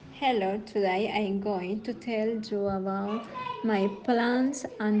Hello, today I'm going to tell you about my plans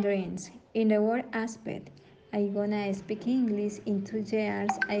and dreams. In the work aspect, I'm gonna speak English in 2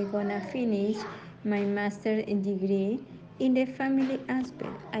 years. I'm gonna finish my master degree. In the family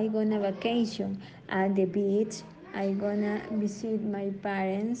aspect, I'm gonna vacation at the beach. I'm gonna visit my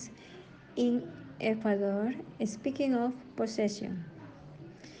parents in Ecuador. Speaking of possession,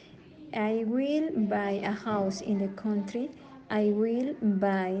 I will buy a house in the country. I will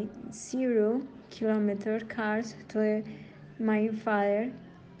buy 0 kilometer cars to my father.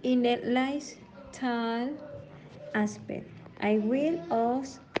 In the lifestyle aspect, I will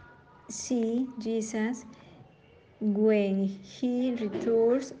also see Jesus when he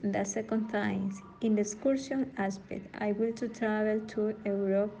returns the second time. In the excursion aspect, I will to travel to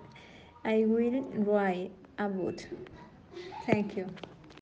Europe. I will ride a boat. Thank you.